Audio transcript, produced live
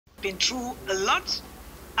been through a lot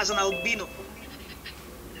as an albino.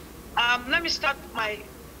 Let me start my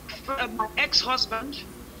ex-husband,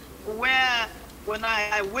 where when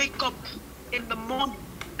I wake up in the morning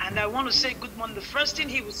and I want to say good morning, the first thing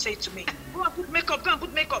he would say to me, go and put makeup, go and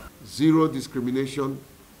put makeup. Zero discrimination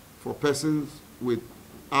for persons with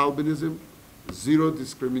albinism, zero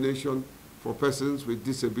discrimination for persons with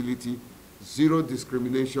disability, zero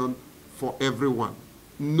discrimination for everyone.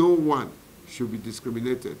 No one should be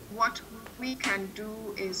discriminated. What we can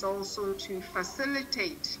do is also to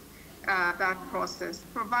facilitate that process,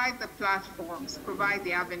 provide the platforms, provide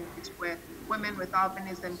the avenues where women with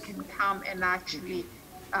albinism can come and actually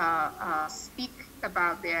speak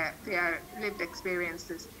about their lived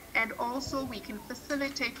experiences. And also we can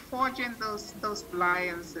facilitate forging those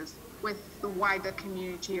alliances with the wider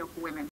community of women.